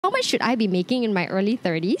how much should I be making in my early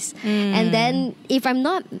 30s? And then if I'm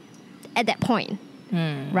not at that point,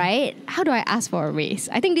 right, how do I ask for a raise?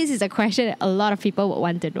 I think this is a question that a lot of people would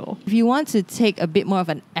want to know. If you want to take a bit more of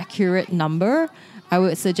an accurate number, I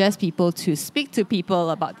would suggest people to speak to people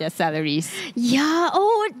about their salaries. Yeah,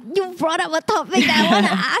 you brought up a topic that I want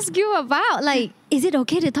to ask you about. Like, is it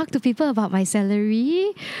okay to talk to people about my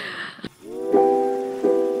salary?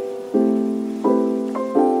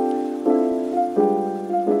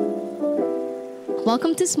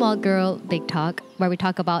 Welcome to Small Girl Big Talk, where we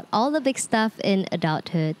talk about all the big stuff in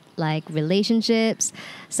adulthood, like relationships,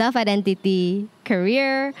 self-identity,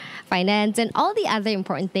 career, finance, and all the other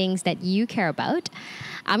important things that you care about.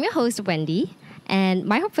 I'm your host, Wendy, and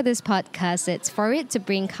my hope for this podcast is for it to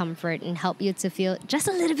bring comfort and help you to feel just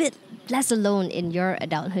a little bit less alone in your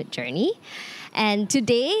adulthood journey. And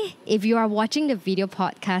today, if you are watching the video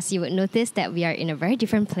podcast, you would notice that we are in a very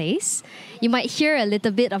different place. You might hear a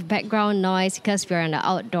little bit of background noise because we're in the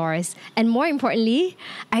outdoors. And more importantly,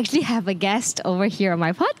 I actually have a guest over here on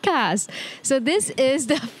my podcast. So this is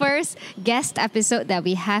the first guest episode that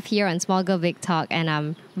we have here on Small Girl Big Talk. And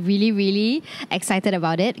I'm really, really excited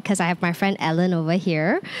about it because I have my friend Ellen over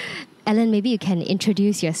here. Ellen, maybe you can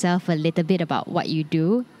introduce yourself a little bit about what you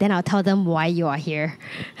do. Then I'll tell them why you are here.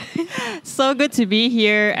 So good to be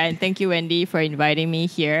here, and thank you, Wendy, for inviting me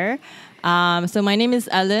here. So my name is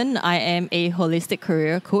Ellen. I am a holistic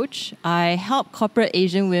career coach. I help corporate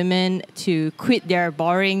Asian women to quit their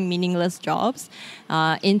boring, meaningless jobs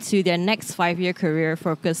into their next 5-year career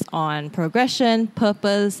focused on progression,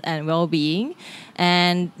 purpose, and well-being.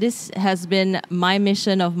 And this has been my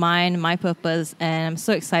mission of mine, my purpose, and I'm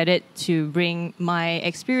so excited to bring my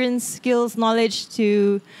experience, skills, knowledge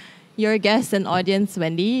to your guests and audience,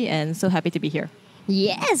 Wendy, and so happy to be here.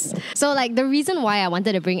 Yes. So the reason why I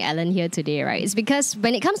wanted to bring Ellen here today, right, is because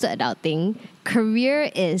when it comes to adulting,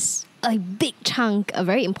 career is a big chunk, a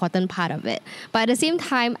very important part of it. But at the same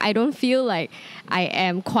time, I don't feel like I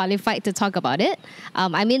am qualified to talk about it.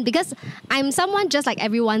 Because I'm someone just like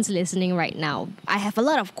everyone's listening right now. I have a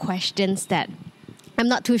lot of questions that I'm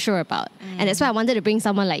not too sure about. And that's why I wanted to bring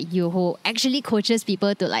someone like you who actually coaches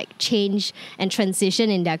people to change and transition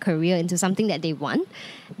in their career into something that they want.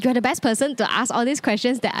 You're the best person to ask all these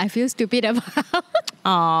questions that I feel stupid about.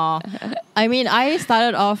 I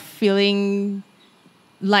started off feeling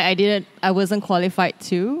like I wasn't qualified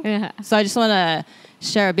to. Yeah. So I just want to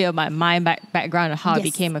share a bit of my background of how I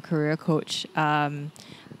became a career coach.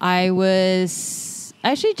 I was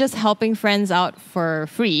actually just helping friends out for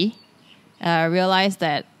free. Realized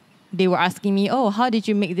that they were asking me, how did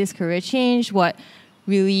you make this career change? What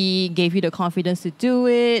really gave you the confidence to do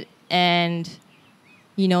it? And,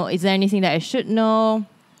 is there anything that I should know?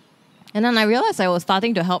 And then I realized I was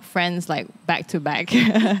starting to help friends back to back.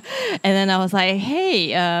 And then I was like,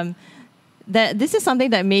 hey, that this is something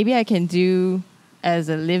that maybe I can do as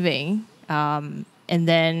a living. And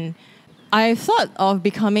then I thought of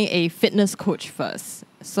becoming a fitness coach first.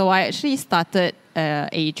 So I actually started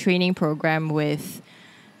a training program with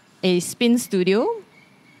a spin studio.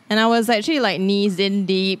 And I was actually knees in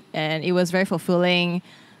deep, and it was very fulfilling.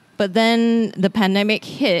 But then the pandemic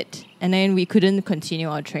hit, and then we couldn't continue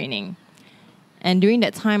our training. And during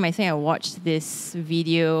that time, I think I watched this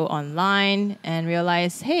video online and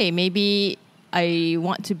realized, hey, maybe I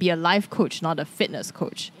want to be a life coach, not a fitness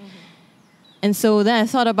coach. Mm-hmm. And so then I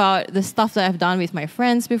thought about the stuff that I've done with my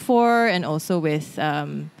friends before, and also with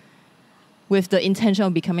the intention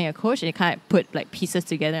of becoming a coach. And it kind of put pieces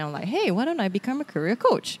together, and I'm like, hey, why don't I become a career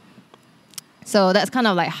coach? So that's kind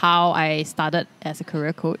of how I started as a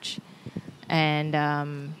career coach. And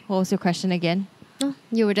what was your question again?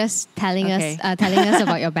 You were just telling us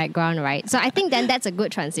about your background, right? So I think then that's a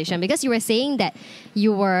good transition, because you were saying that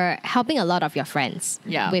you were helping a lot of your friends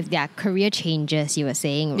with their career changes, you were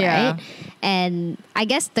saying, right? Yeah. And I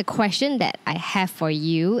guess the question that I have for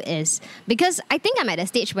you is, because I think I'm at a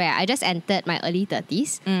stage where I just entered my early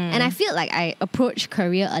 30s, and I feel like I approach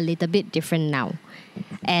career a little bit different now.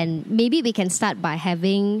 And maybe we can start by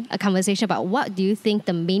having a conversation about what do you think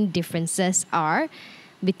the main differences are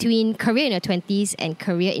between career in your 20s and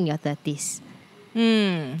career in your 30s?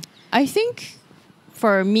 I think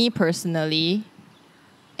for me personally,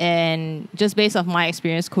 and just based off my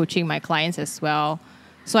experience coaching my clients as well,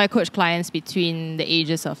 so I coach clients between the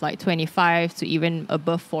ages of 25 to even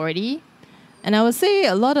above 40. And I would say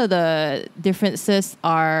a lot of the differences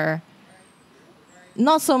are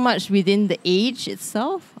not so much within the age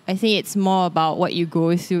itself. I think it's more about what you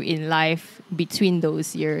go through in life between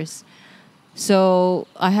those years. So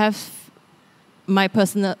I have my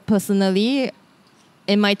personally,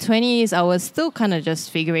 in my 20s, I was still kind of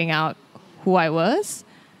just figuring out who I was.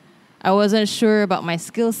 I wasn't sure about my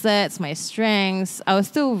skill sets, my strengths. I was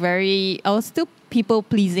still people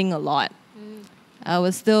pleasing a lot. I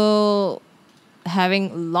was still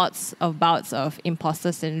having lots of bouts of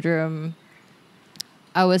imposter syndrome.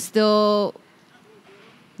 I was still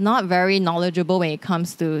not very knowledgeable when it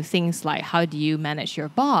comes to things like how do you manage your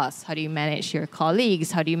boss? How do you manage your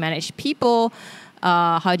colleagues? How do you manage people?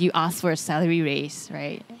 How do you ask for a salary raise,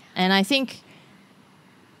 right? And I think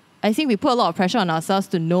we put a lot of pressure on ourselves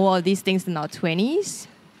to know all these things in our 20s,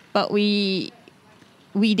 but we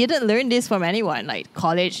didn't learn this from anyone. Like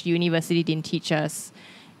college, university didn't teach us.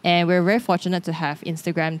 And we're very fortunate to have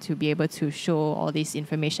Instagram to be able to show all this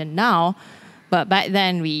information now. But back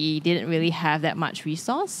then, we didn't really have that much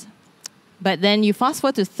resource. But then you fast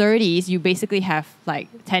forward to 30s, you basically have like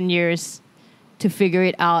 10 years to figure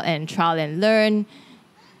it out and trial and learn.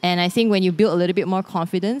 And I think when you build a little bit more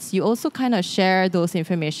confidence, you also kind of share those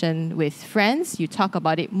information with friends. You talk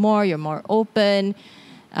about it more, you're more open.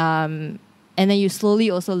 And then you slowly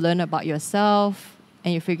also learn about yourself.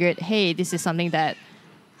 And you figure, hey, this is something that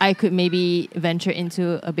I could maybe venture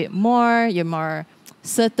into a bit more. You're more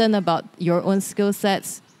certain about your own skill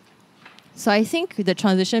sets. So I think the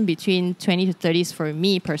transition between 20 to 30s for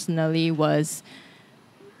me personally was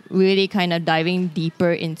really kind of diving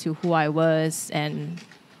deeper into who I was and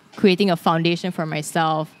creating a foundation for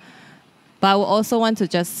myself. But I would also want to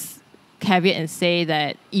just caveat and say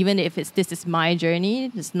that even if this is my journey,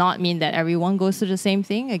 it does not mean that everyone goes through the same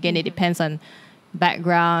thing. Again, it depends on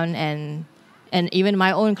background and even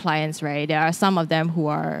my own clients, right? There are some of them who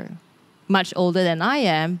are much older than I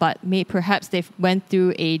am, but perhaps they went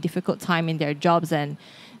through a difficult time in their jobs and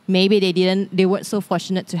maybe they weren't so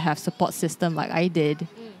fortunate to have support system like I did.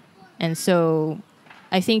 And so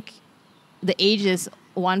I think the age is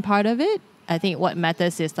one part of it. I think what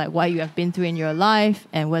matters is like what you have been through in your life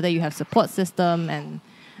and whether you have support system, and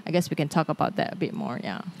I guess we can talk about that a bit more.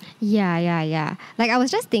 Yeah. Like I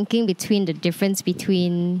was just thinking between the difference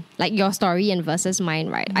between like your story and versus mine,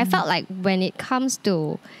 right? I felt like when it comes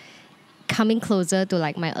to coming closer to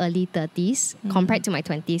like my early 30s compared to my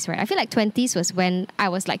 20s, right? I feel like 20s was when I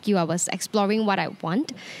was like you, I was exploring what I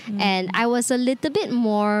want, and I was a little bit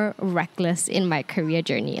more reckless in my career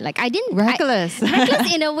journey. Like I didn't reckless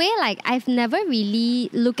in a way, like I've never really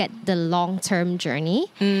looked at the long-term journey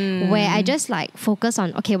where I just like focus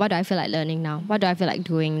on, okay, what do I feel like learning now? What do I feel like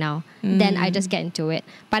doing now? Then I just get into it.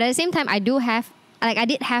 But at the same time, I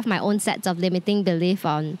did have my own sets of limiting belief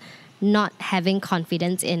on not having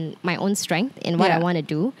confidence in my own strength in what I want to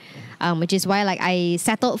do, which is why like I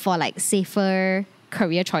settled for like safer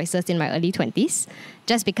career choices in my early 20s,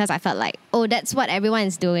 just because I felt like, oh, that's what everyone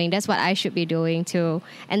is doing, that's what I should be doing too.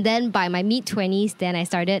 And then by my mid 20s, then I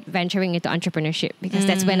started venturing into entrepreneurship, because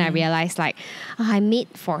that's when I realized like I'm made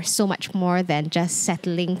for so much more than just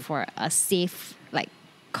settling for a safe like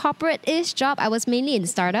corporate-ish job. I was mainly in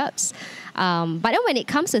startups, but then when it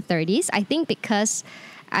comes to 30s, I think because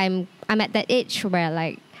I'm at that age where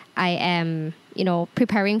like I am,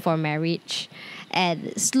 preparing for marriage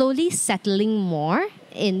and slowly settling more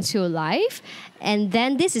into life. And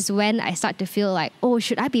then this is when I start to feel like, oh,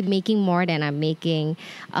 should I be making more than I'm making?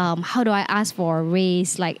 How do I ask for a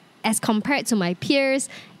raise? Like as compared to my peers,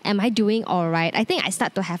 am I doing all right? I think I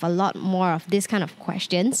start to have a lot more of this kind of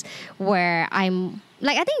questions where I'm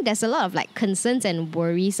like, I think there's a lot of like concerns and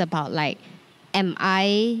worries about like, am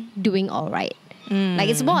I doing all right? Like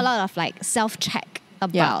it's more a lot of like self-check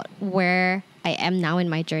about where I am now in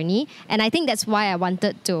my journey. And I think that's why I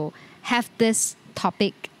wanted to have this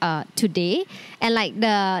topic today. And like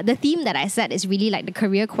the theme that I set is really like the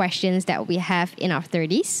career questions that we have in our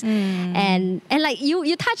 30s. And like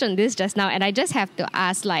you touched on this just now, and I just have to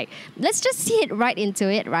ask, like, let's just see it right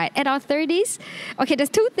into it, right? At our 30s, okay, there's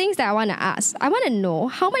two things that I want to ask. I want to know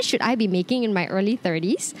how much should I be making in my early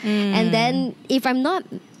 30s? And then if I'm not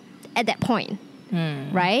at that point,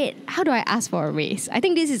 right? How do I ask for a raise? I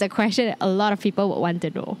think this is a question that a lot of people would want to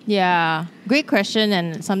know. Yeah, great question,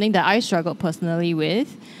 and something that I struggled personally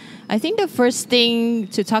with. I think the first thing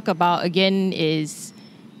to talk about again is,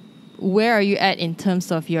 where are you at in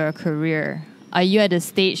terms of your career? Are you at a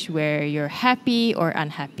stage where you're happy or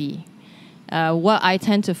unhappy? What I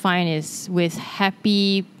tend to find is with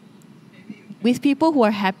people who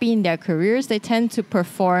are happy in their careers, they tend to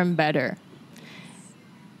perform better.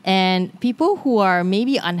 And people who are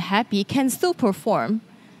maybe unhappy can still perform,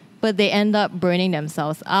 but they end up burning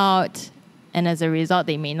themselves out. And as a result,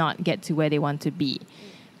 they may not get to where they want to be.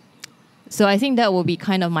 So I think that will be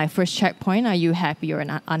kind of my first checkpoint. Are you happy or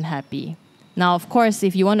unhappy? Now, of course,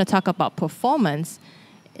 if you want to talk about performance,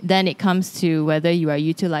 then it comes to whether you are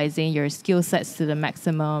utilizing your skill sets to the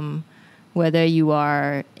maximum, whether you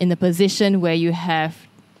are in a position where you have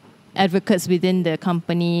advocates within the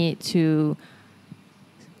company to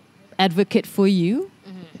advocate for you.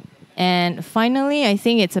 And finally, I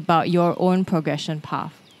think it's about your own progression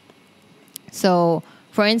path. So,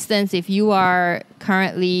 for instance, if you are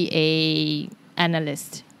currently an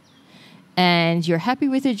analyst and you're happy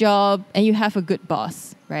with your job and you have a good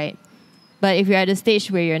boss, right? But if you're at a stage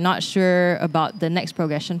where you're not sure about the next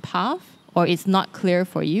progression path or it's not clear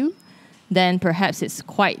for you, then perhaps it's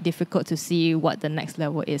quite difficult to see what the next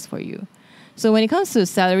level is for you. So when it comes to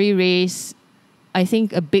salary raise, I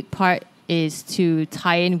think a big part is to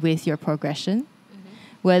tie in with your progression,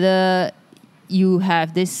 whether you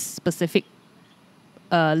have this specific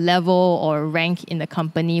level or rank in the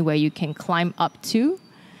company where you can climb up to.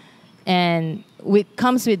 And what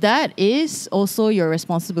comes with that is also your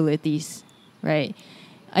responsibilities, right?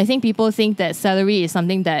 I think people think that salary is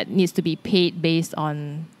something that needs to be paid based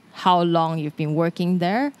on how long you've been working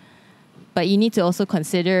there. But you need to also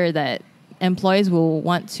consider that employees will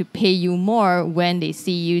want to pay you more when they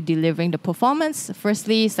see you delivering the performance.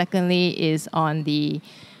 Firstly. Secondly is on the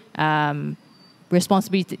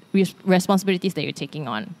responsibilities that you're taking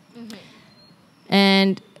on.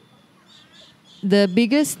 And the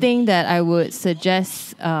biggest thing that I would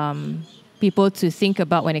suggest people to think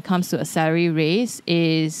about when it comes to a salary raise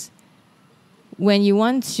is when you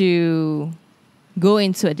want to go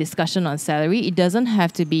into a discussion on salary, it doesn't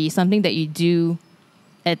have to be something that you do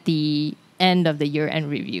at the end of the year-end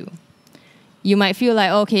review. You might feel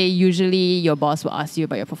like, okay, usually your boss will ask you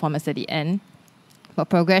about your performance at the end. But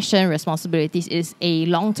progression, responsibilities is a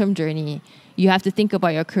long-term journey. You have to think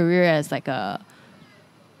about your career as like a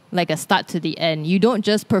start to the end. You don't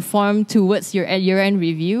just perform towards your year-end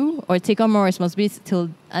review or take on more responsibilities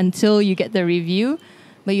until you get the review,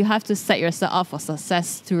 but you have to set yourself up for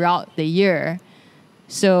success throughout the year.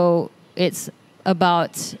 So it's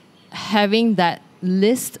about having that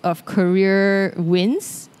list of career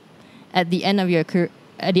wins at the end of your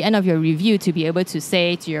review to be able to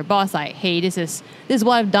say to your boss, like, hey, this is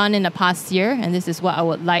what I've done in the past year, and this is what I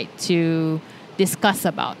would like to discuss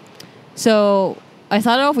about. So I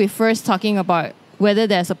started off with first talking about whether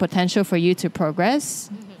there's a potential for you to progress,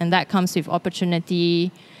 and that comes with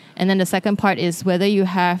opportunity. And then the second part is whether you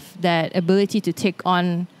have that ability to take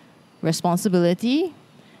on responsibility.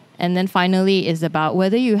 And then finally is about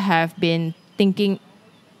whether you have been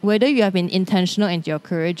intentional in your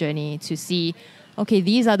career journey to see, okay,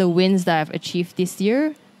 these are the wins that I've achieved this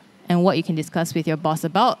year and what you can discuss with your boss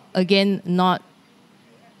about. Again,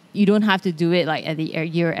 you don't have to do it like at the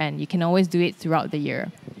year end. You can always do it throughout the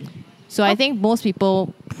year. So I think most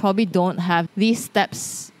people probably don't have these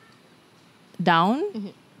steps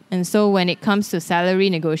down. And so when it comes to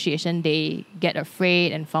salary negotiation, they get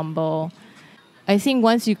afraid and fumble. I think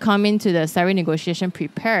once you come into the salary negotiation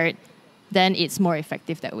prepared, then it's more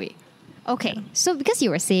effective that way. Okay, so because you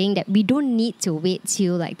were saying that we don't need to wait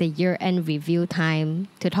till like the year-end review time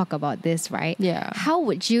to talk about this, right? Yeah. How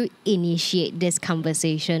would you initiate this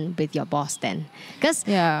conversation with your boss then? Because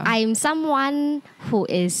I'm someone who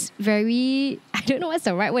is very, I don't know what's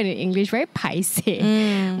the right word in English, very paise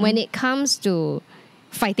when it comes to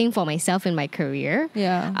fighting for myself in my career.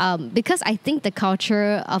 Because I think the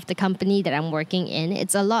culture of the company that I'm working in,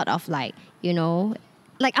 it's a lot of like,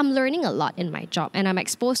 like I'm learning a lot in my job and I'm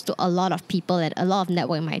exposed to a lot of people and a lot of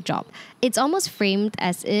network in my job. It's almost framed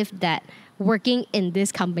as if that working in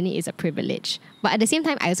this company is a privilege. But at the same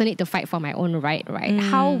time, I also need to fight for my own right?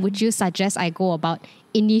 How would you suggest I go about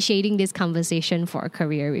initiating this conversation for a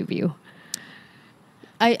career review?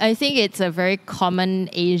 I think it's a very common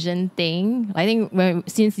Asian thing. I think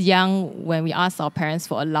since young, when we ask our parents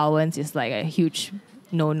for allowance, it's like a huge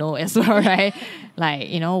no as well, right? Like,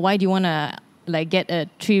 why do you want to get a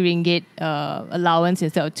 3 ringgit allowance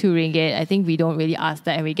instead of 2 ringgit? I think we don't really ask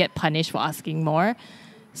that and we get punished for asking more.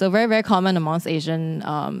 So very, very common amongst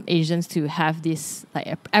Asians to have this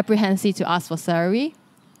like apprehensive to ask for salary.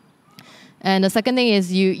 And the second thing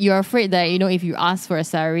is you're afraid that, if you ask for a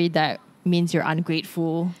salary, that means you're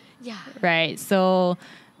ungrateful. Yeah. Right. So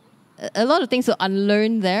a lot of things to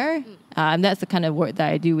unlearn there. And that's the kind of work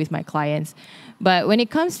that I do with my clients. But when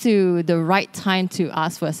it comes to the right time to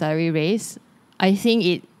ask for a salary raise, I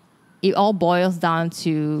think it all boils down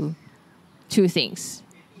to 2 things.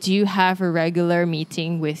 Do you have a regular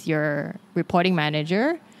meeting with your reporting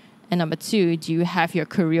manager? And number 2, do you have your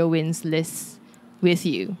career wins list with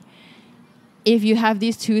you? If you have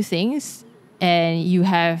these 2 things and you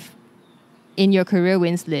have in your career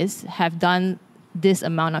wins list have done this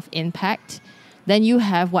amount of impact, then you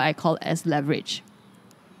have what I call as leverage,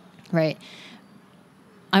 right?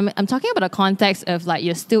 I'm talking about a context of like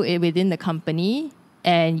you're still within the company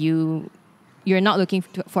and you're not looking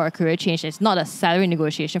for a career change. It's not a salary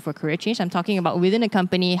negotiation for career change. I'm talking about within a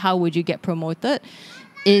company, how would you get promoted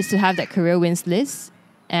is to have that career wins list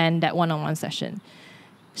and that one-on-one session.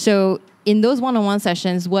 So in those one-on-one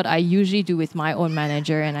sessions, what I usually do with my own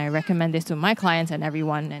manager, and I recommend this to my clients and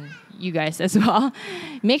everyone and you guys as well,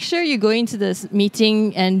 make sure you go into this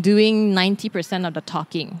meeting and doing 90% of the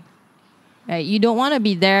talking. Right? You don't want to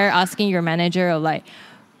be there asking your manager like,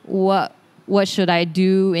 what should I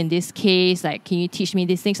do in this case? Like, can you teach me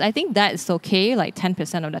these things? I think that's okay, like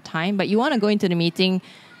 10% of the time. But you want to go into the meeting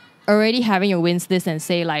already having your wins list and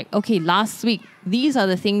say like, okay, last week, these are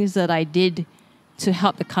the things that I did to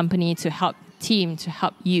help the company, to help the team, to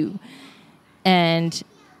help you. And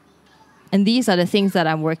these are the things that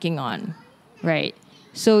I'm working on, right?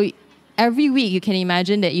 So every week, you can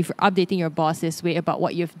imagine that if you're updating your boss this way about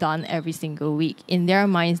what you've done every single week, in their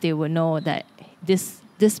minds, they will know that this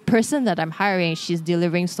person that I'm hiring, she's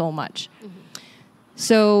delivering so much. Mm-hmm.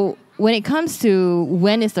 So when it comes to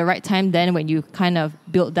when is the right time, then when you kind of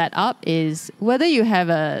build that up is whether you have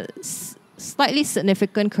a slightly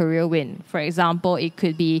significant career win. For example, it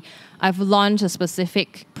could be I've launched a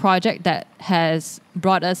specific project that has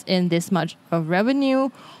brought us in this much of revenue,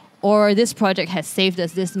 or this project has saved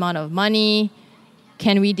us this amount of money.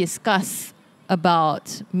 Can we discuss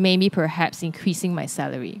about maybe perhaps increasing my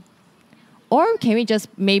salary? Or can we just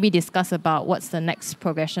maybe discuss about what's the next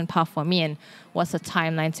progression path for me and what's the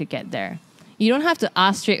timeline to get there? You don't have to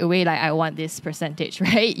ask straight away like, I want this percentage,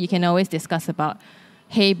 right? You can always discuss about,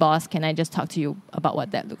 hey boss, can I just talk to you about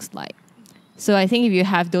what that looks like? So I think if you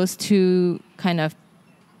have those two kind of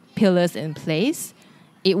pillars in place,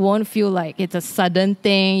 it won't feel like it's a sudden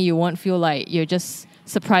thing. You won't feel like you're just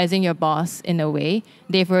surprising your boss in a way.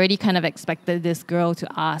 They've already kind of expected this girl to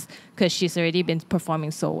ask because she's already been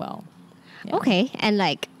performing so well. Yeah. Okay, and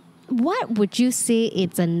like, what would you say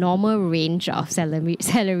it's a normal range of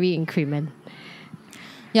salary increment?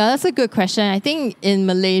 Yeah, that's a good question. I think in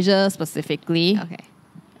Malaysia specifically,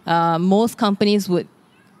 most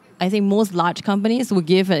large companies would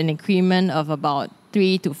give an increment of about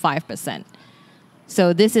 3 to 5%.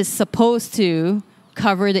 So this is supposed to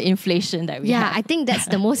cover the inflation that we have. Yeah, I think that's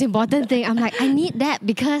the most important thing. I'm like, I need that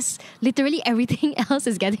because literally everything else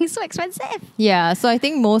is getting so expensive. Yeah, so I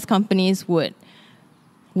think most companies would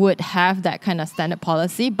have that kind of standard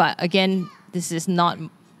policy. But again, this is not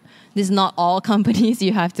all companies.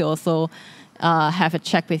 You have to also have a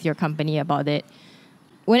check with your company about it.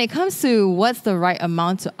 When it comes to what's the right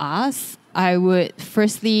amount to ask, I would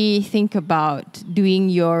firstly think about doing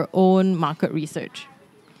your own market research.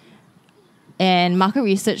 And market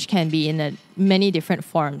research can be in many different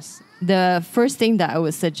forms. The first thing that I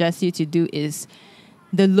would suggest you to do is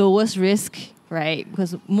the lowest risk, right?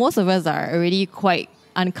 Because most of us are already quite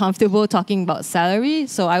uncomfortable talking about salary.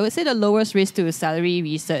 So I would say the lowest risk to salary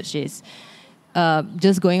research is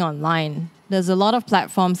just going online. There's a lot of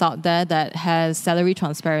platforms out there that has salary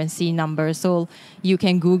transparency numbers. So you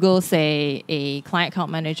can Google, say, a client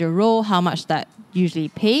account manager role, how much that usually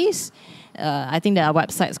pays. I think there are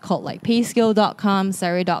websites called like payscale.com,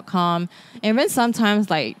 salary.com. And then sometimes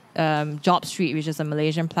like JobStreet, which is a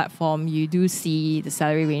Malaysian platform, you do see the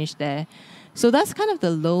salary range there. So that's kind of the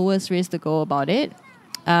lowest risk to go about it.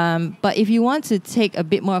 But if you want to take a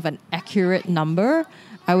bit more of an accurate number,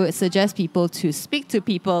 I would suggest people to speak to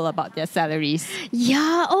people about their salaries.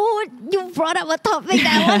 Yeah. Oh, you brought up a topic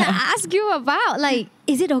that I want to ask you about. Like,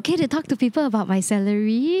 is it okay to talk to people about my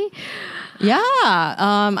salary? Yeah.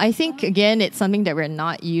 I think, again, it's something that we're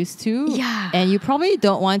not used to. Yeah. And you probably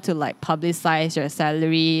don't want to like publicize your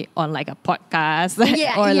salary on like a podcast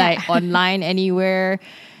or like online anywhere.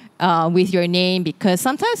 With your name, because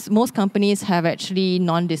sometimes most companies have actually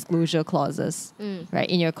non-disclosure clauses, right,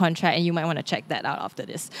 in your contract, and you might want to check that out after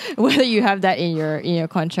this. Whether you have that in your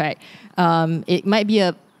contract, it might be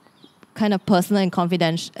a kind of personal and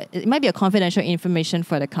confidential. It might be a confidential information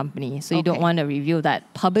for the company, so you don't want to reveal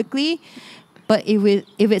that publicly. But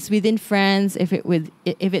if it's within friends, if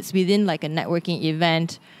it's within like a networking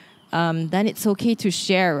event, then it's okay to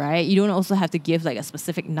share, right? You don't also have to give like a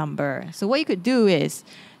specific number. So what you could do is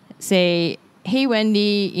say, hey,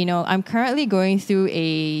 Wendy, I'm currently going through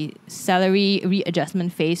a salary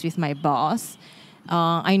readjustment phase with my boss.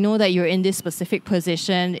 I know that you're in this specific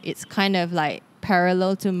position. It's kind of like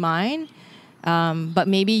parallel to mine, but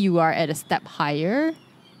maybe you are at a step higher.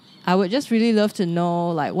 I would just really love to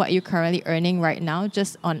know like what you're currently earning right now,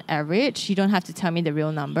 just on average. You don't have to tell me the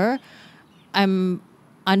real number. I'm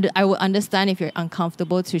I would understand if you're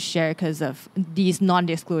uncomfortable to share because of these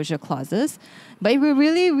non-disclosure clauses, but it will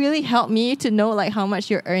really, really help me to know like how much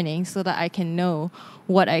you're earning so that I can know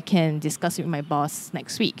what I can discuss with my boss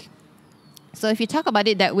next week. So if you talk about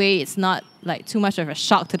it that way, it's not like too much of a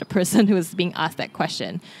shock to the person who is being asked that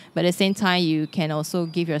question. But at the same time, you can also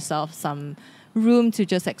give yourself some room to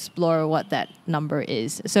just explore what that number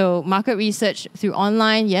is. So market research through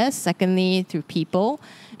online, yes. Secondly, through people.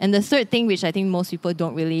 And the third thing, which I think most people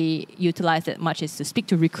don't really utilize that much, is to speak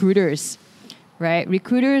to recruiters, right?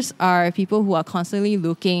 Recruiters are people who are constantly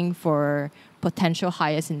looking for potential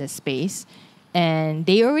hires in the space. And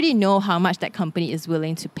they already know how much that company is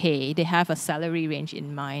willing to pay. They have a salary range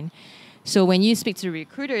in mind. So when you speak to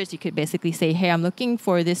recruiters, you could basically say, hey, I'm looking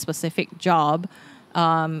for this specific job.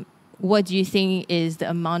 What do you think is the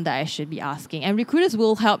amount that I should be asking? And recruiters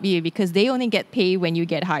will help you because they only get paid when you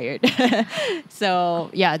get hired. So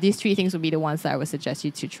yeah, these three things would be the ones that I would suggest you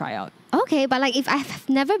to try out. Okay, but like if I've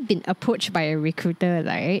never been approached by a recruiter,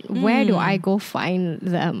 right? Where do I go find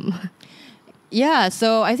them? Yeah,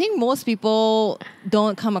 so I think most people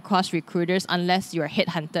don't come across recruiters unless you're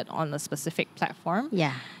headhunted on a specific platform.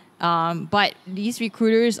 Yeah. But these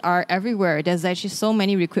recruiters are everywhere. There's actually so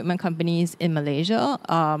many recruitment companies in Malaysia.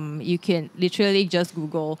 You can literally just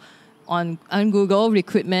Google on Google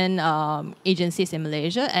recruitment agencies in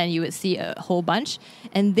Malaysia, and you would see a whole bunch.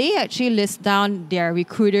 And they actually list down their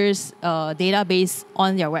recruiters database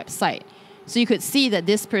on their website. So you could see that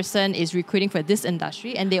this person is recruiting for this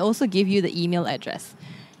industry, and they also give you the email address.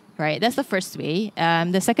 Right, that's the first way.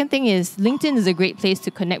 The second thing is LinkedIn is a great place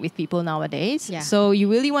to connect with people nowadays. Yeah. So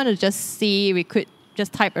you really want to just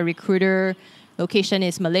just type a recruiter, location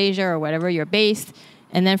is Malaysia or wherever you're based,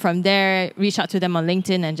 and then from there reach out to them on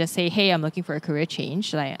LinkedIn and just say, hey, I'm looking for a career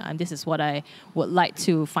change. Like this is what I would like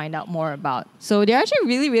to find out more about. So they're actually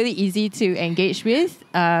really, really easy to engage with.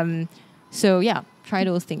 So yeah. Try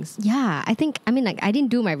those things. Yeah, I didn't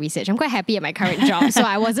do my research. I'm quite happy at my current job, so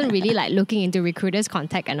I wasn't really like looking into recruiters'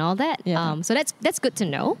 contact and all that. Yeah. So that's good to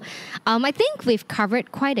know. I think we've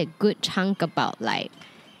covered quite a good chunk about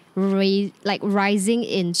rising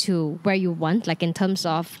into where you want, like in terms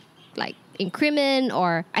of like increment,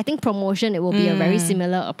 or I think promotion, it will be a very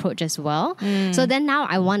similar approach as well. So then now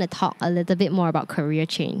I want to talk a little bit more about career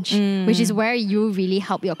change, which is where you really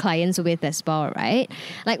help your clients with as well, right?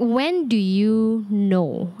 Like when do you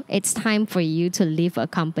know it's time for you to leave a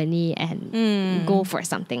company and go for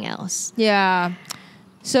something else? Yeah.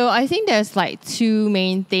 So I think there's like two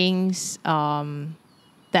main things that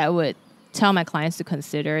I would tell my clients to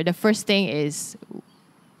consider. The first thing is,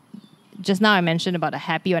 just now I mentioned about a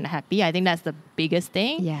happy or unhappy. I think that's the biggest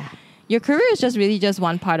thing. Yeah. Your career is just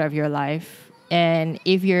one part of your life. And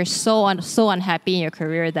if you're so unhappy in your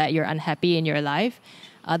career that you're unhappy in your life,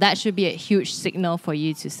 that should be a huge signal for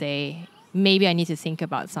you to say, maybe I need to think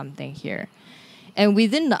about something here. And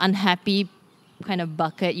within the unhappy kind of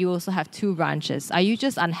bucket, you also have two branches. Are you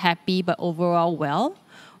just unhappy but overall well?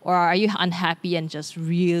 Or are you unhappy and just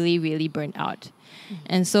really, really burnt out?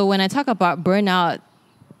 And so when I talk about burnout,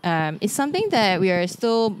 it's something that we are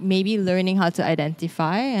still maybe learning how to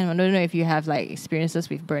identify. And I don't know if you have like experiences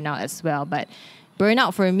with burnout as well, but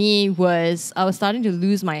burnout for me was I was starting to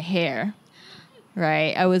lose my hair,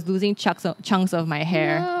 right? I was losing chunks of my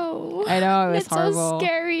hair. No. I know, it was That's horrible. so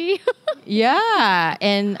scary. Yeah,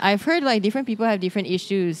 and I've heard like different people have different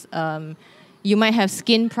issues. You might have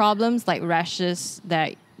skin problems like rashes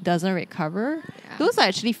that doesn't recover. Yeah. Those are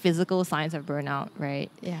actually physical signs of burnout, right?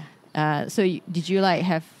 Yeah. So did you like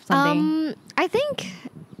have something? I think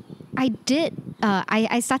I did.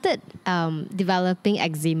 I started developing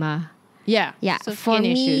eczema. Yeah. Yeah. So for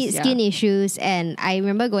me, issues, skin issues. And I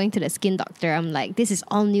remember going to the skin doctor. I'm like, this is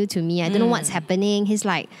all new to me. I don't know what's happening. He's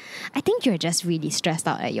like, I think you're just really stressed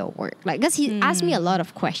out at your work. Like, because he asked me a lot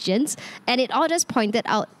of questions, and it all just pointed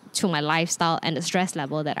out to my lifestyle and the stress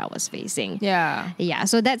level that I was facing. Yeah. Yeah.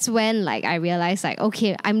 So that's when like I realized like,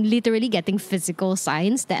 okay, I'm literally getting physical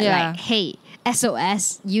signs that like, hey,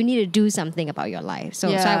 SOS, you need to do something about your life. So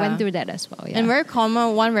I went through that as well. Yeah. And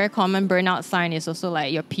one very common burnout sign is also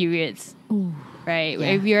like your periods. Ooh. Right? Yeah.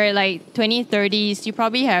 If you're like 20s, 30s, you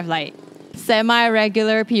probably have like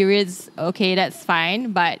semi-regular periods. Okay, that's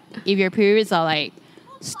fine. But if your periods are like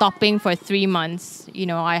stopping for 3 months, you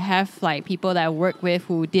know, I have like people that I work with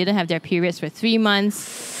who didn't have their periods for 3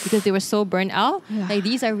 months because they were so burnt out. Yeah. Like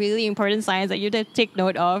these are really important signs that you have to take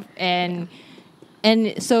note of. And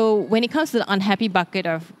so when it comes to the unhappy bucket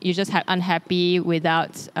of you just have unhappy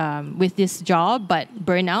without with this job but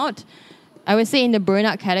burnout, I would say in the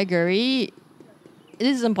burnout category,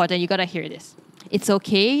 this is important. You gotta hear this. It's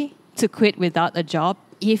okay to quit without a job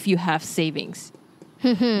if you have savings.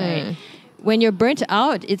 Right? When you're burnt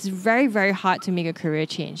out, it's very, very hard to make a career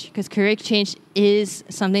change because career change is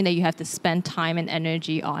something that you have to spend time and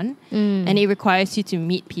energy on, and it requires you to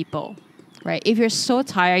meet people, right? If you're so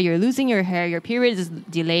tired, you're losing your hair, your period is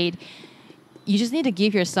delayed, you just need to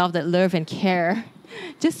give yourself that love and care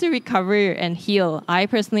just to recover and heal. I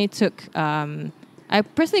personally quit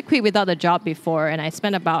without a job before, and I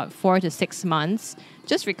spent about 4 to 6 months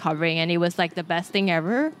just recovering, and it was like the best thing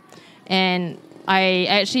ever. And I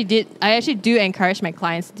actually do encourage my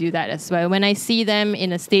clients to do that as well. When I see them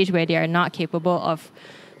in a stage where they are not capable of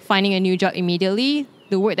finding a new job immediately,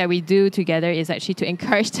 the work that we do together is actually to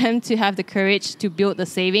encourage them to have the courage to build the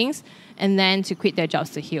savings and then to quit their jobs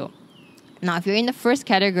to heal. Now, if you're in the first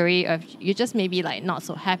category of you're just maybe like not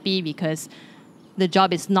so happy because the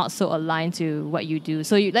job is not so aligned to what you do.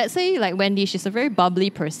 So let's say like Wendy, she's a very bubbly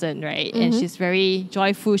person, right? And she's very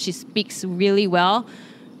joyful. She speaks really well.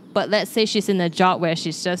 But let's say she's in a job where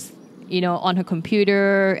she's just, on her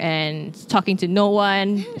computer and talking to no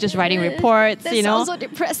one, just writing reports, That's also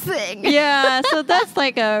depressing. Yeah, so that's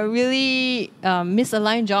like a really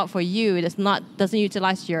misaligned job for you. It doesn't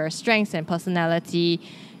utilize your strengths and personality,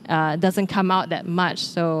 doesn't come out that much.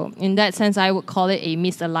 So in that sense, I would call it a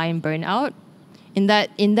misaligned burnout. In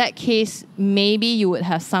that case, maybe you would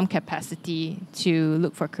have some capacity to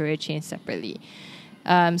look for career change separately.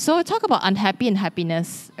 So we talk about unhappy and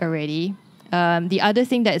happiness already. The other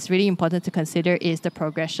thing that is really important to consider is the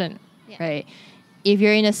progression, right? If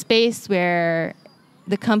you're in a space where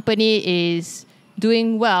the company is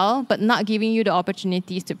doing well, but not giving you the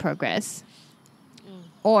opportunities to progress,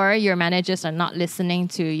 or your managers are not listening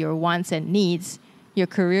to your wants and needs, your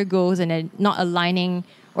career goals, and they're not aligning,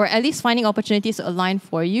 or at least finding opportunities to align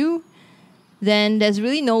for you, then there's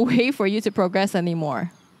really no way for you to progress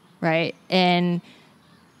anymore, right? And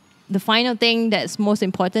the final thing that's most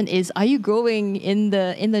important is, are you growing in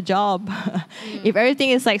the job? If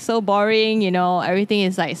everything is like so boring, everything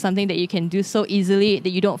is like something that you can do so easily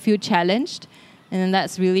that you don't feel challenged, and then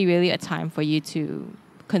that's really, really a time for you to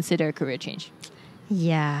consider a career change.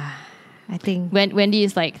 Yeah, I think Wendy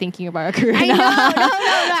is like thinking about her career. I know, no.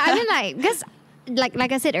 I mean, like, because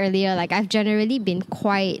like I said earlier, like I've generally been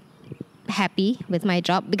quite happy with my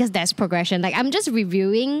job because there's progression. Like I'm just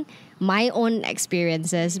reviewing my own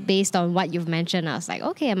experiences based on what you've mentioned. I was like,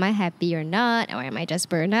 okay, am I happy or not? Or am I just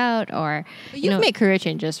burned out? Or you've made career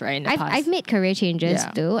changes, right? In the past. I've made career changes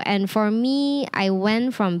too. And for me, I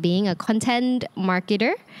went from being a content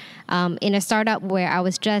marketer in a startup where I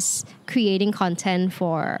was just creating content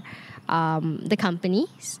for the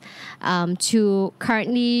companies to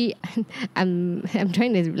currently I'm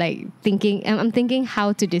trying to like I'm thinking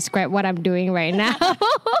how to describe what I'm doing right now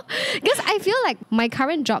because I feel like my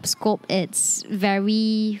current job scope it's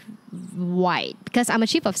very wide because I'm a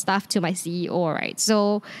chief of staff to my CEO, right?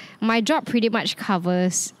 So my job pretty much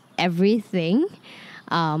covers everything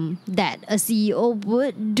that a CEO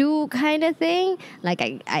would do kind of thing. Like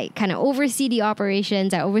I kind of oversee the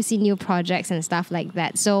operations, I oversee new projects and stuff like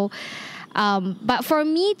that. So but for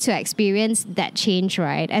me to experience that change,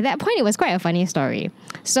 right, at that point it was quite a funny story.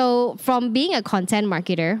 So from being a content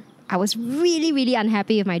marketer, I was really, really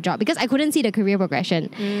unhappy with my job because I couldn't see the career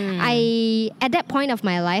progression. At that point of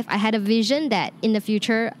my life, I had a vision that in the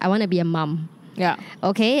future, I want to be a mom. Yeah.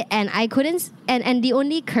 Okay. And I couldn't, and the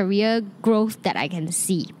only career growth that I can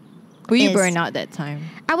see. Were you burned out that time?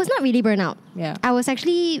 I was not really burned out. Yeah. I was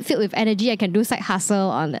actually filled with energy. I can do side hustle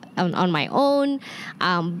on my own.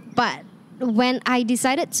 But when I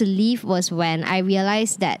decided to leave was when I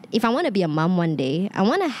realized that if I want to be a mom one day, I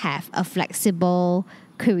want to have a flexible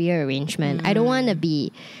career arrangement. I don't want to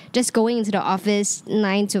be just going into the office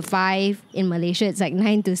 9 to 5. In Malaysia, it's like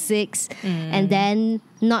 9 to 6. And then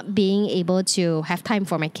not being able to have time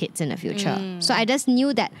for my kids in the future. So I just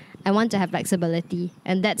knew that I want to have flexibility.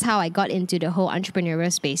 And that's how I got into the whole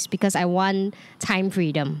entrepreneurial space because I want time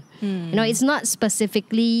freedom. It's not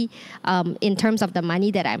specifically in terms of the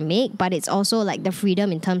money that I make, but it's also like the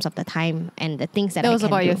freedom in terms of the time and the things that I can do. That was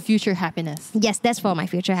about your future happiness. Yes, that's for my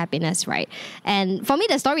future happiness, right? And for me,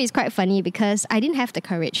 the story is quite funny because I didn't have the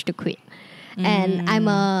courage to quit. And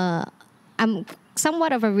I'm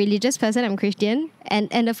somewhat of a religious person. I'm Christian.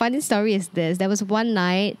 And the funny story is this. There was one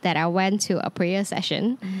night that I went to a prayer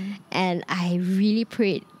session and I really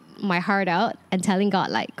prayed my heart out and telling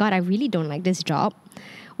God, like, God, I really don't like this job.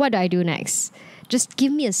 What do I do next? Just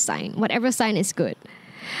give me a sign. Whatever sign is good.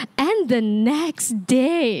 And the next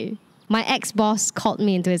day, my ex-boss called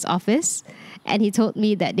me into his office and he told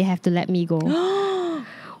me that they have to let me go.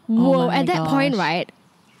 Whoa, at that point, right?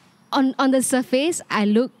 on the surface, I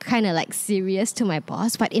look kind of like serious to my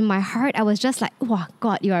boss, but in my heart, I was just like, "Wow,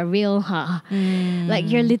 God, you are real, huh? Like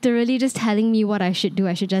you're literally just telling me what I should do.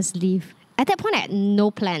 I should just leave." At that point, I had no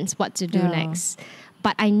plans what to do next,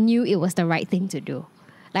 but I knew it was the right thing to do.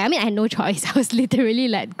 Like, I mean, I had no choice. I was literally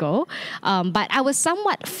let go. But I was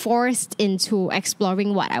somewhat forced into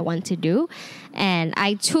exploring what I want to do. And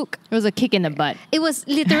I took... It was a kick in the butt. It was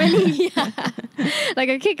literally like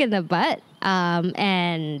a kick in the butt.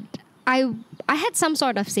 And I had some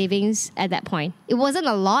sort of savings at that point. It wasn't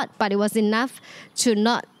a lot, but it was enough to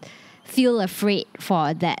not feel afraid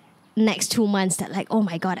for that next 2 months that like, oh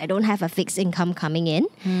my God, I don't have a fixed income coming in.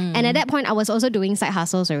 And at that point, I was also doing side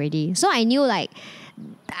hustles already. So I knew like,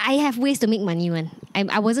 I have ways to make money when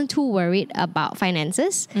I wasn't too worried about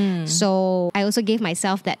finances. So I also gave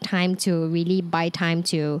myself that time to really buy time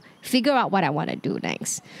to figure out what I want to do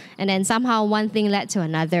next. And then somehow one thing led to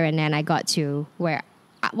another, and then I got to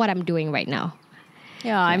what I'm doing right now.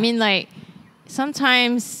 Yeah, I mean, like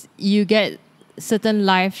sometimes you get certain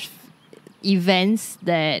life events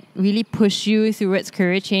that really push you towards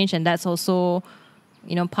career change, and that's also,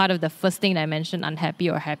 you know, part of the first thing that I mentioned, unhappy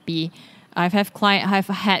or happy. I've had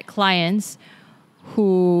clients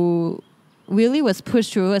who really was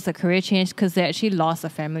pushed through as a career change because they actually lost a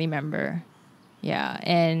family member. Yeah,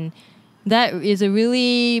 and that is a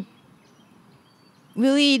really,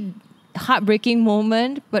 really heartbreaking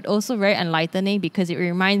moment, but also very enlightening because it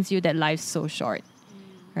reminds you that life's so short,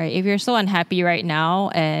 right? If you're so unhappy right now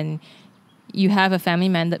and you have a family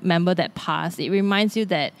member that passed, it reminds you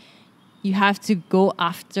that you have to go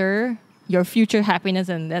after your future happiness,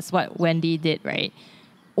 and that's what Wendy did, right?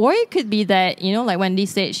 Or it could be that, you know, like Wendy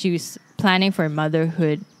said, she was planning for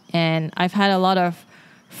motherhood. And I've had a lot of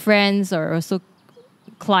friends or also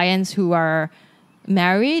clients who are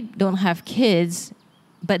married, don't have kids,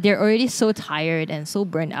 but they're already so tired and so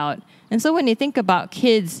burnt out. And so when they think about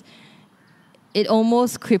kids, it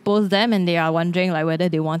almost cripples them, and they are wondering like whether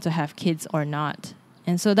they want to have kids or not.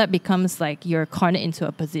 And so that becomes like you're cornered into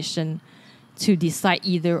a position to decide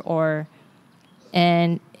either or.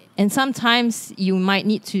 And sometimes you might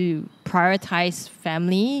need to prioritize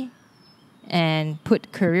family and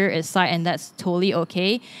put career aside, and that's totally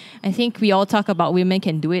okay. I think we all talk about women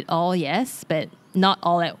can do it all, yes, but not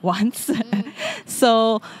all at once.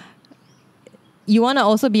 So you want to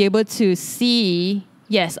also be able to see,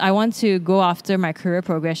 yes, I want to go after my career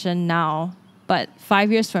progression now, but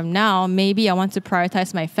 5 years from now, maybe I want to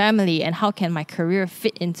prioritize my family, and how can my career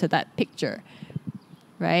fit into that picture,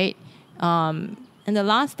 right? And the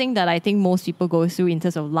last thing that I think most people go through in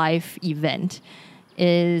terms of life event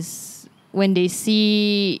is when they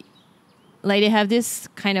see, like they have this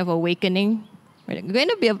kind of awakening. Right? Going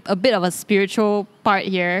to be a bit of a spiritual part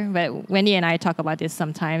here, but Wendy and I talk about this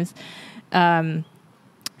sometimes. When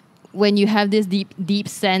you have this deep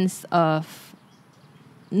sense of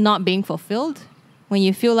not being fulfilled, when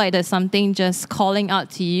you feel like there's something just calling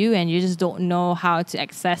out to you and you just don't know how to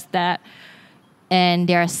access that. And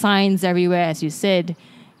there are signs everywhere, as you said,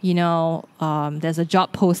 you know, there's a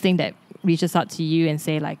job posting that reaches out to you and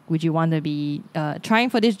say, like, would you want to be trying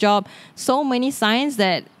for this job? So many signs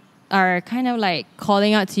that are kind of like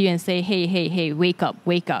calling out to you and say, hey, wake up.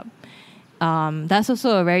 That's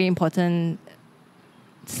also a very important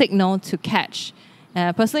signal to catch.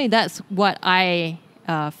 Personally, that's what I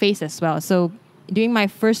face as well. So during my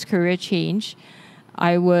first career change,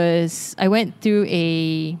 I was going through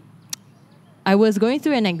a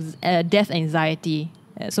death anxiety.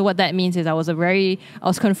 So what that means is I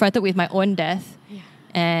was confronted with my own death. Yeah.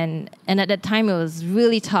 And at that time it was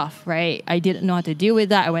really tough, right? I didn't know how to deal with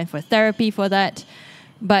that. I went for therapy for that.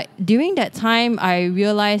 But during that time, I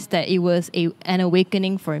realized that it was an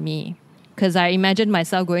awakening for me, because I imagined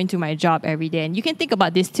myself going to my job every day. And you can think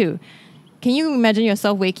about this too. Can you imagine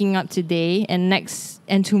yourself waking up today and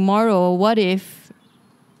tomorrow, what if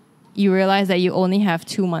you realize that you only have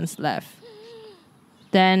 2 months left?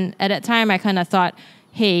 Then at that time, I kind of thought,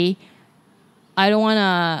 hey, I don't want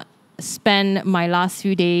to spend my last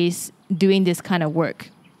few days doing this kind of work,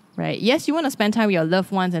 right? Yes, you want to spend time with your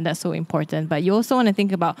loved ones, and that's so important, but you also want to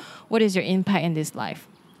think about what is your impact in this life.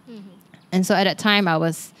 Mm-hmm. And so at that time, I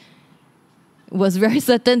was very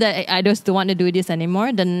certain that I just don't want to do this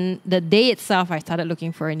anymore. Then the day itself, I started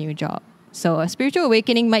looking for a new job. So a spiritual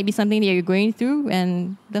awakening might be something that you're going through,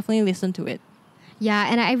 and definitely listen to it.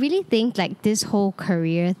 Yeah, and I really think like this whole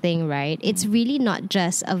career thing, right? It's really not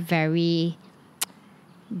just a very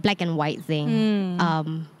black and white thing.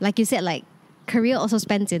 Like you said, like career also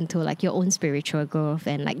spans into like your own spiritual growth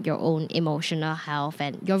and like your own emotional health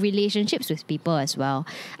and your relationships with people as well.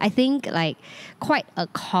 I think like quite a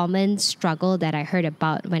common struggle that I heard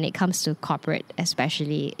about when it comes to corporate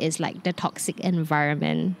especially is like the toxic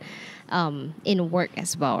environment in work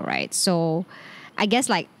as well, right? So I guess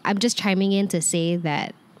like I'm just chiming in to say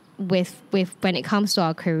that with when it comes to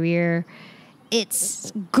our career,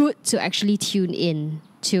 it's good to actually tune in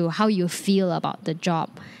to how you feel about the job.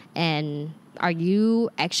 And are you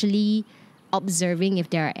actually observing if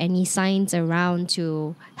there are any signs around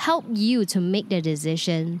to help you to make the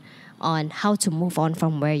decision on how to move on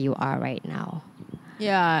from where you are right now?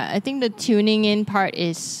 Yeah, I think the tuning in part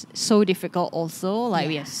is so difficult also. Like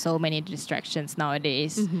we have so many distractions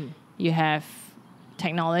nowadays. Mm-hmm. You have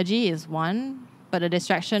technology is one, but the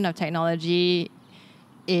distraction of technology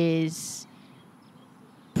is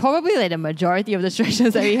probably like the majority of the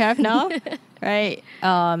distractions that we have now, right?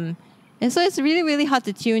 And so it's really, really hard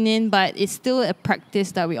to tune in, but it's still a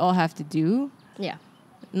practice that we all have to do. Yeah.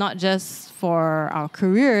 Not just for our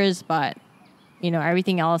careers, but, you know,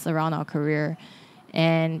 everything else around our career.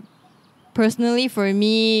 And personally, for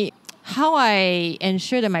me, how I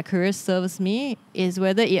ensure that my career serves me is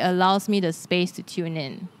whether it allows me the space to tune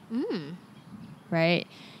in. Right?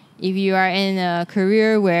 If you are in a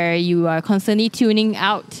career where you are constantly tuning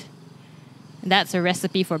out, that's a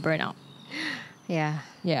recipe for burnout. Yeah.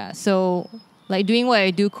 Yeah. So, like doing what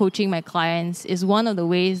I do, coaching my clients, is one of the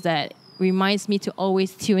ways that reminds me to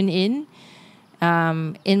always tune in.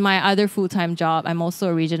 In my other full-time job, I'm also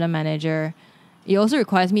a regional manager. It also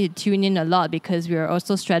requires me to tune in a lot because we are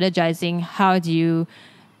also strategizing how do you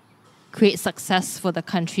create success for the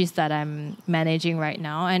countries that I'm managing right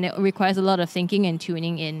now. And it requires a lot of thinking and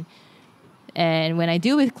tuning in. And when I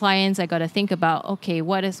deal with clients, I got to think about, okay,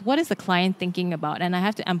 what is the client thinking about? And I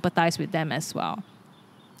have to empathize with them as well.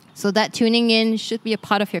 So that tuning in should be a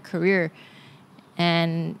part of your career.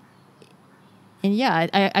 And yeah,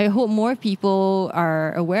 I hope more people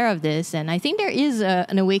are aware of this. And I think there is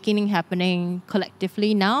an awakening happening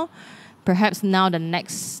collectively now. Perhaps now the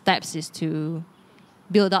next steps is to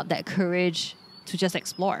build up that courage to just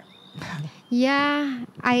explore. Yeah,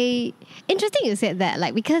 interesting you said that,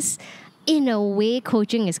 like, because in a way,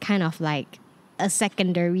 coaching is kind of like a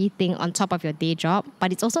secondary thing on top of your day job,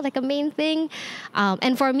 but it's also like a main thing.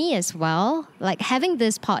 And for me as well, like having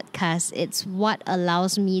this podcast, it's what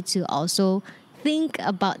allows me to also think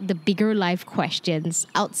about the bigger life questions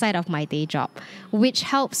outside of my day job, which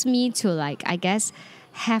helps me to like, I guess,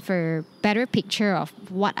 have a better picture of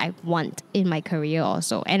what I want in my career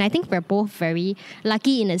also. And I think we're both very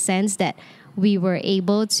lucky in a sense that we were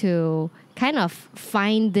able to kind of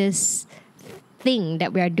find this thing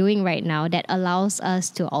that we are doing right now that allows us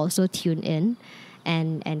to also tune in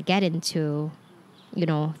and get into, you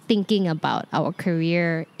know, thinking about our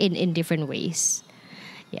career in different ways.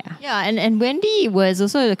 Yeah. Yeah, and Wendy was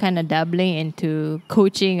also kind of dabbling into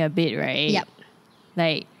coaching a bit, right? Yep.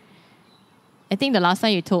 Like, I think the last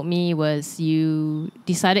time you told me was you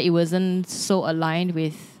decided it wasn't so aligned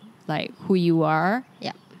with like who you are.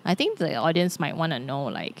 Yeah. I think the audience might want to know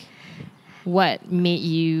like what made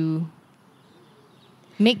you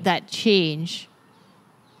make that change.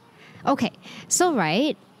 Okay. So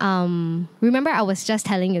right, remember I was just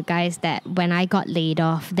telling you guys that when I got laid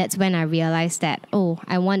off, that's when I realized that, oh,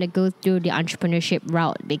 I want to go through the entrepreneurship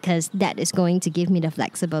route because that is going to give me the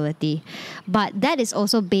flexibility. But that is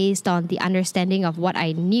also based on the understanding of what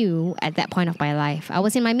I knew at that point of my life. I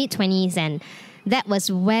was in my mid-20s and that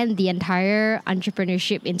was when the entire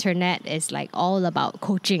entrepreneurship internet is like all about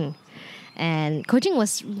coaching. And coaching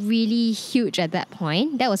was really huge at that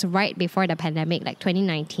point. That was right before the pandemic, like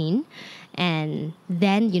 2019. And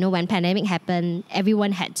then, you know, when pandemic happened,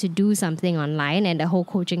 everyone had to do something online and the whole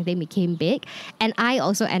coaching thing became big. And I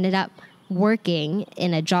also ended up working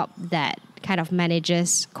in a job that kind of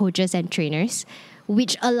manages coaches and trainers,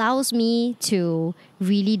 which allows me to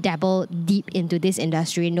really dabble deep into this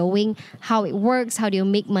industry, knowing how it works, how do you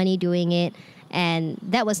make money doing it. And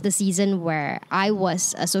that was the season where I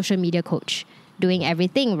was a social media coach doing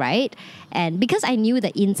everything, right? And because I knew the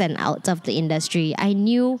ins and outs of the industry, I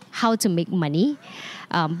knew how to make money.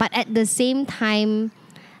 But at the same time,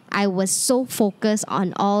 I was so focused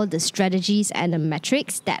on all the strategies and the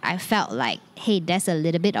metrics that I felt like, hey, there's a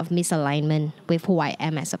little bit of misalignment with who I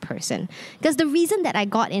am as a person. Because the reason that I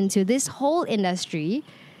got into this whole industry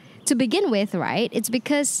to begin with, right, it's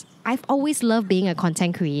because I've always loved being a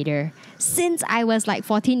content creator since I was like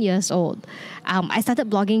 14 years old. I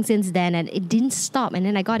started blogging since then and it didn't stop. And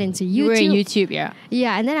then I got into YouTube. You were in YouTube, yeah.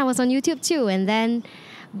 Yeah, and then I was on YouTube too. And then,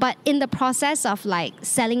 but in the process of like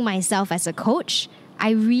selling myself as a coach, I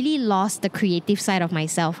really lost the creative side of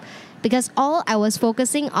myself because all I was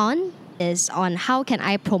focusing on is on how can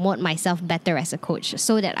I promote myself better as a coach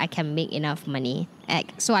so that I can make enough money.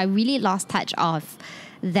 So I really lost touch of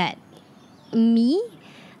that me,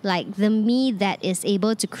 like the me that is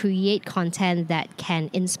able to create content that can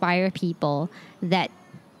inspire people, that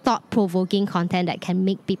thought-provoking content that can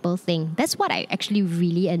make people think. That's what I actually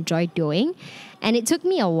really enjoy doing. And it took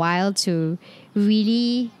me a while to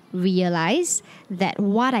really realize that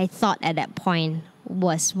what I thought at that point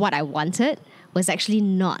was what I wanted was actually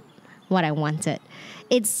not what I wanted.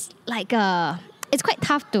 It's like it's quite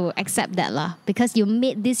tough to accept that lah, because you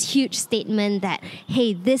made this huge statement that,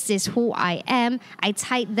 hey, this is who I am. I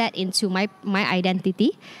tied that into my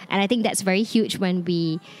identity. And I think that's very huge when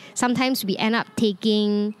sometimes we end up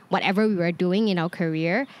taking whatever we were doing in our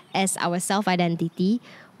career as our self-identity,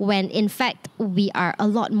 when in fact we are a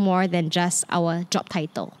lot more than just our job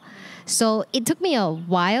title. So it took me a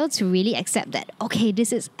while to really accept that, okay,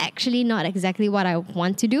 this is actually not exactly what I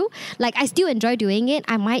want to do. Like, I still enjoy doing it.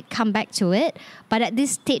 I might come back to it. But at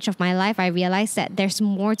this stage of my life, I realized that there's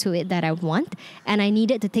more to it that I want. And I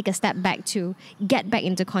needed to take a step back to get back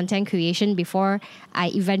into content creation before I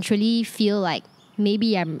eventually feel like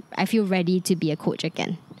maybe I feel ready to be a coach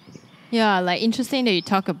again. Yeah, like interesting that you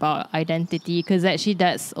talk about identity, because actually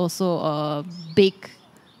that's also a big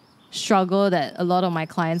struggle that a lot of my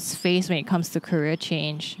clients face when it comes to career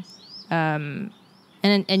change. And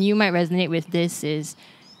you might resonate with this, is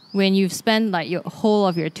when you've spent like your whole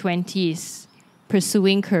of your 20s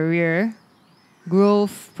pursuing career,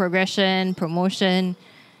 growth, progression, promotion,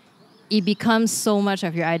 it becomes so much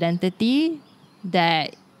of your identity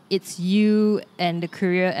that it's you and the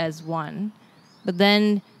career as one. But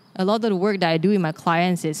then a lot of the work that I do with my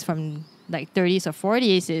clients is from like 30s or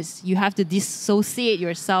 40s, is you have to dissociate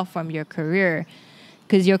yourself from your career,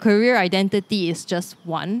 because your career identity is just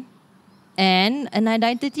one, and an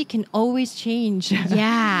identity can always change.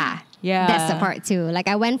 Yeah. Yeah. That's the part too. Like,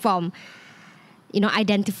 I went from,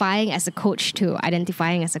 identifying as a coach to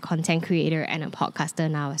identifying as a content creator and a podcaster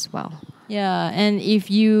now as well. Yeah. And if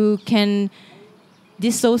you can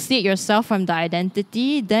dissociate yourself from the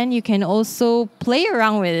identity, then you can also play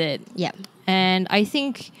around with it. Yeah. And I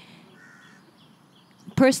think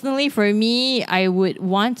personally, for me, I would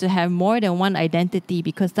want to have more than one identity,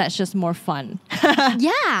 because that's just more fun.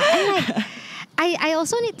 Yeah. And I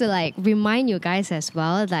also need to remind you guys as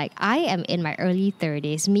well, I am in my early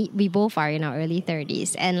 30s. We both are in our early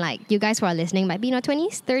 30s. And you guys who are listening might be in our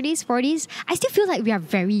 20s, 30s, 40s. I still feel like we are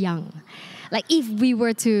very young. If we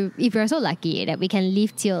are so lucky that we can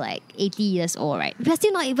live till 80 years old, right? We're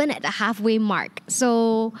still not even at the halfway mark.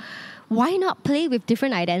 So why not play with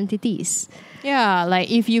different identities? Yeah,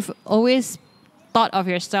 if you've always thought of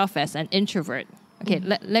yourself as an introvert. Okay,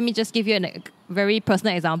 let me just give you a very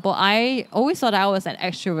personal example. I always thought I was an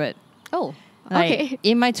extrovert. Oh, okay.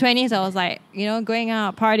 In my 20s, I was going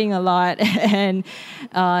out, partying a lot, and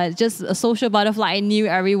just a social butterfly. I knew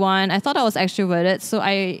everyone. I thought I was extroverted, so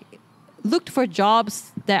I looked for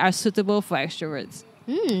jobs that are suitable for extroverts.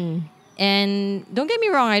 And don't get me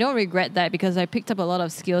wrong, I don't regret that, because I picked up a lot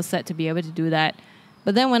of skill set to be able to do that.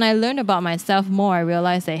 But then when I learned about myself more, I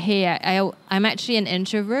realized that, hey, I'm actually an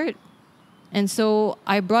introvert. And so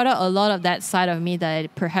I brought out a lot of that side of me that I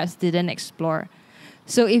perhaps didn't explore.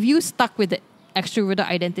 So if you stuck with the extroverted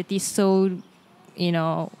identity so,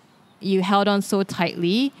 you held on so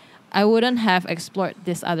tightly, I wouldn't have explored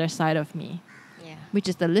this other side of me. Yeah. Which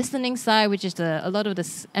is the listening side, which is a lot of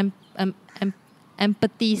the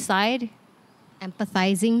empathy side.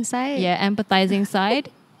 Empathizing side? Yeah, empathizing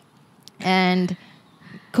side. And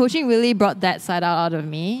coaching really brought that side out of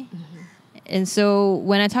me. And so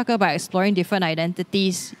when I talk about exploring different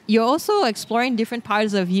identities, you're also exploring different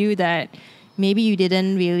parts of you that maybe you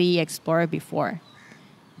didn't really explore before.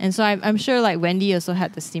 And so I'm sure Wendy also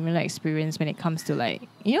had the similar experience when it comes to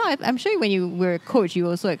I'm sure when you were a coach, you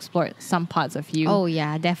also explored some parts of you. Oh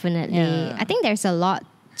yeah, definitely. Yeah. I think there's a lot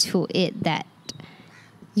to it that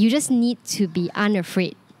you just need to be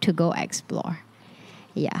unafraid to go explore.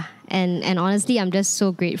 Yeah. And honestly, I'm just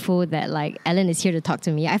so grateful that Ellen is here to talk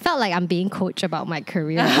to me. I felt like I'm being coached about my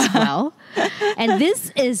career as well. And this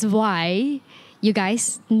is why you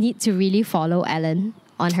guys need to really follow Ellen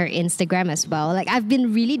on her Instagram as well. I've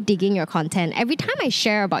been really digging your content. Every time I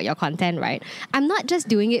share about your content, right, I'm not just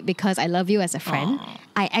doing it because I love you as a friend. Aww.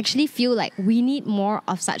 I actually feel like we need more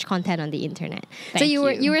of such content on the internet. Thank you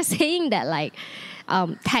were saying that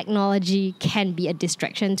technology can be a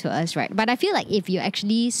distraction to us, right? But I feel like if you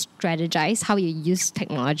actually strategize how you use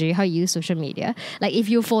technology, how you use social media, if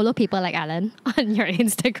you follow people like Alan on your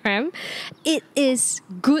Instagram, it is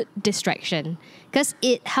good distraction. because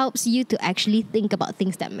it helps you to actually think about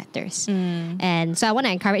things that matters. And so I want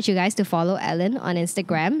to encourage you guys to follow Ellen on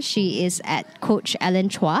Instagram. She is at Coach Ellen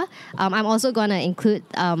Chua. I'm also going to include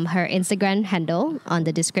her Instagram handle on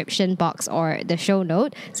the description box or the show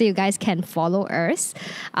note so you guys can follow hers.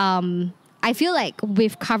 I feel like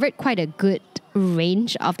we've covered quite a good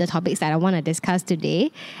range of the topics that I want to discuss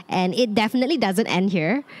today, and it definitely doesn't end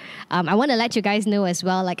here. I want to let you guys know as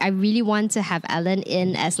well, like I really want to have Ellen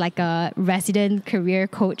in as like a resident career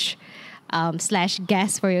coach slash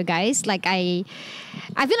guest for you guys. Like I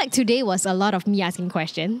feel like today was a lot of me asking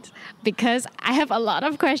questions because I have a lot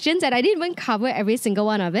of questions and I didn't even cover every single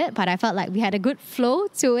one of it, but I felt like we had a good flow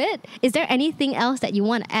to it. Is there anything else that you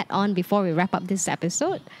want to add on before we wrap up this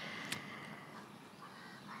episode?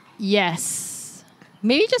 Yes.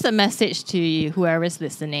 Maybe just a message to whoever's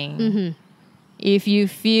listening. If you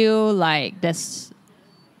feel like there's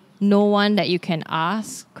no one that you can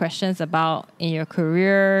ask questions about in your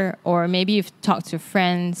career, or maybe you've talked to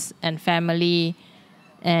friends and family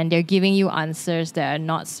and they're giving you answers that are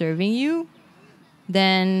not serving you,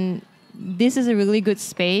 then this is a really good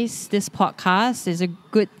space. This podcast is a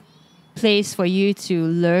good place for you to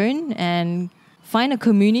learn and find a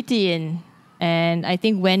community in. And I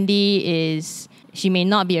think Wendy she may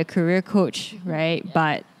not be a career coach, right?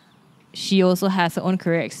 But she also has her own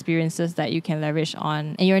career experiences that you can leverage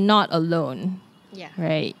on. And you're not alone,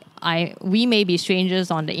 right? We may be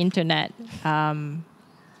strangers on the internet,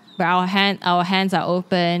 but our hands are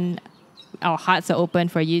open, our hearts are open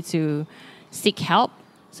for you to seek help.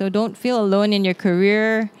 So don't feel alone in your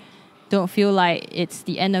career. Don't feel like it's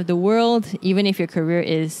the end of the world, even if your career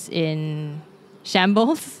is in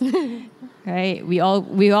shambles. Right? We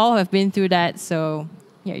all have been through that, so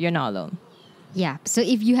yeah, you're not alone. Yeah. So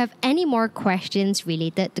if you have any more questions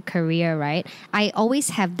related to career, right, I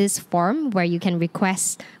always have this form where you can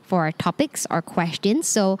request for topics or questions.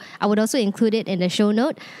 So I would also include it in the show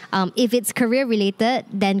note. If it's career related,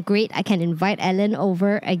 then great. I can invite Ellen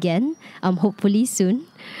over again, hopefully soon.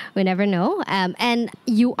 We never know. And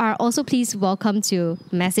you are also please welcome to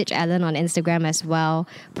message Ellen on Instagram as well.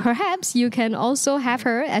 Perhaps you can also have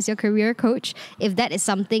her as your career coach if that is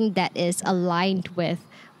something that is aligned with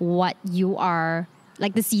what you are,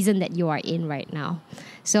 like the season that you are in right now.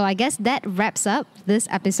 So I guess that wraps up this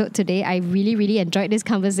episode today. I really, really enjoyed this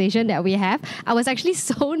conversation that we have. I was actually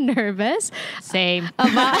so nervous. Same.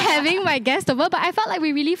 About having my guest over, but I felt like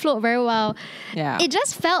we really flowed very well. Yeah. It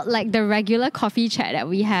just felt like the regular coffee chat that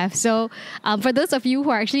we have. So for those of you who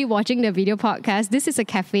are actually watching the video podcast, this is a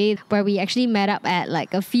cafe where we actually met up at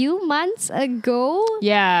like a few months ago.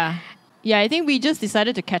 Yeah. I think we just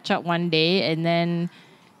decided to catch up one day, and then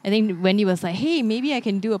I think Wendy was like, hey, maybe I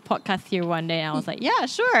can do a podcast here one day. And I was like, yeah,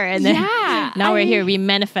 sure. And then now we're here. We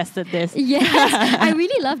manifested this. Yes. I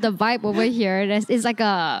really love the vibe over here. It's like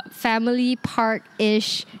a family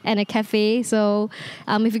park-ish and a cafe. So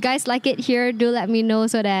if you guys like it here, do let me know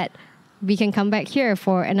so that we can come back here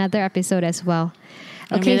for another episode as well.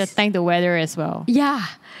 Okay. And thank the weather as well. Yeah.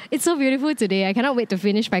 It's so beautiful today. I cannot wait to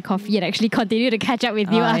finish my coffee and actually continue to catch up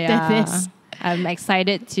with you after this. I'm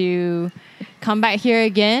excited to come back here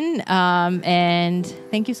again. And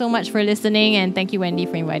thank you so much for listening. And thank you, Wendy,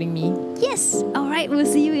 for inviting me. Yes. All right. We'll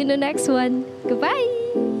see you in the next one. Goodbye.